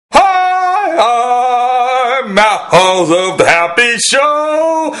I'm MattHawes of the Happy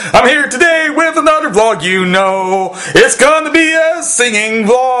Show. I'm here today with another vlog, you know. It's gonna be a singing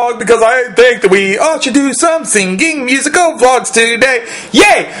vlog because I think that we all should do some singing musical vlogs today.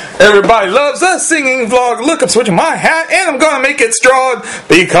 Yay! Everybody loves a singing vlog. Look, I'm switching my hat and I'm gonna make it strong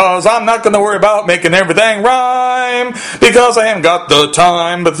because I'm not gonna worry about making everything rhyme because I haven't got the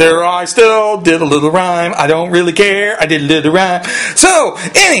time, but there I still did a little rhyme. I don't really care. I did a little rhyme. So,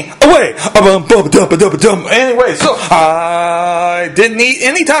 anyway, so I didn't eat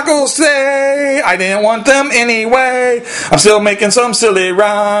any tacos today. I didn't want them anyway. I'm still making some silly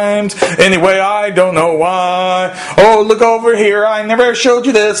rhymes. Anyway, I don't know why. Oh, look over here. I never showed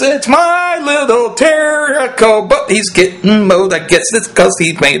you this. It's my little Terrico, but he's getting mowed. I guess it's because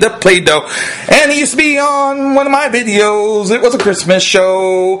he's made of Play-Doh. And he used to be on one of my videos. It was a Christmas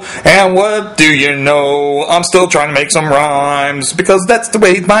show. And what do you know? I'm still trying to make some rhymes because that's the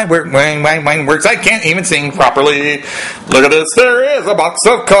way my mind works. I can't even sing properly. Look at this. There is a box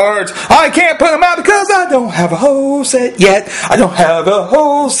of cards. I can't put them out because I don't have a whole set yet. I don't have a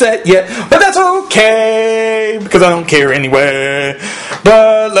whole set yet. But that's okay because I don't care anyway.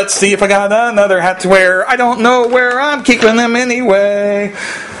 But let's see if I got another hat to wear. I don't know where I'm keeping them anyway.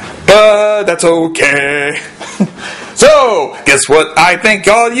 But that's okay. So, guess what I think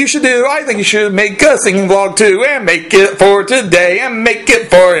all you should do? I think you should make a singing vlog too, and make it for today, and make it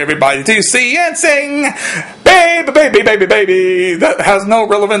for everybody to see and sing. Baby, baby, baby, baby. That has no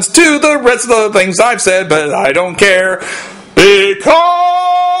relevance to the rest of the things I've said, but I don't care. Because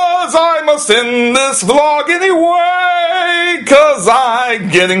I must end this vlog anyway, because I'm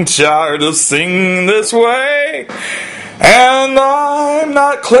getting tired of singing this way. And I'm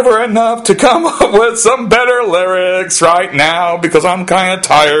not clever enough to come up with some better lyrics right now because I'm kind of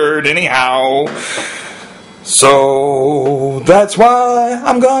tired anyhow. So that's why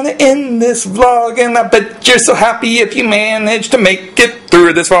I'm gonna end this vlog, and I bet you're so happy if you manage to make it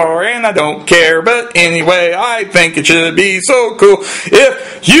through this far, and I don't care, but anyway, I think it should be so cool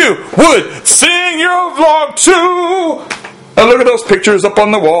if you would sing your vlog too. And look at those pictures up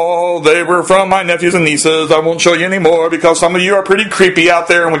on the wall. They were from my nephews and nieces. I won't show you anymore because some of you are pretty creepy out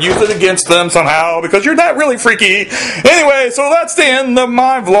there and would use it against them somehow because you're not really freaky. Anyway, so that's the end of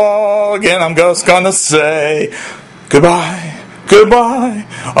my vlog. And I'm just gonna say goodbye. Goodbye.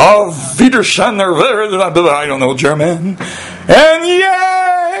 Auf Wiedersehen. I don't know German. And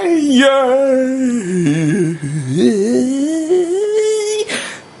yeah!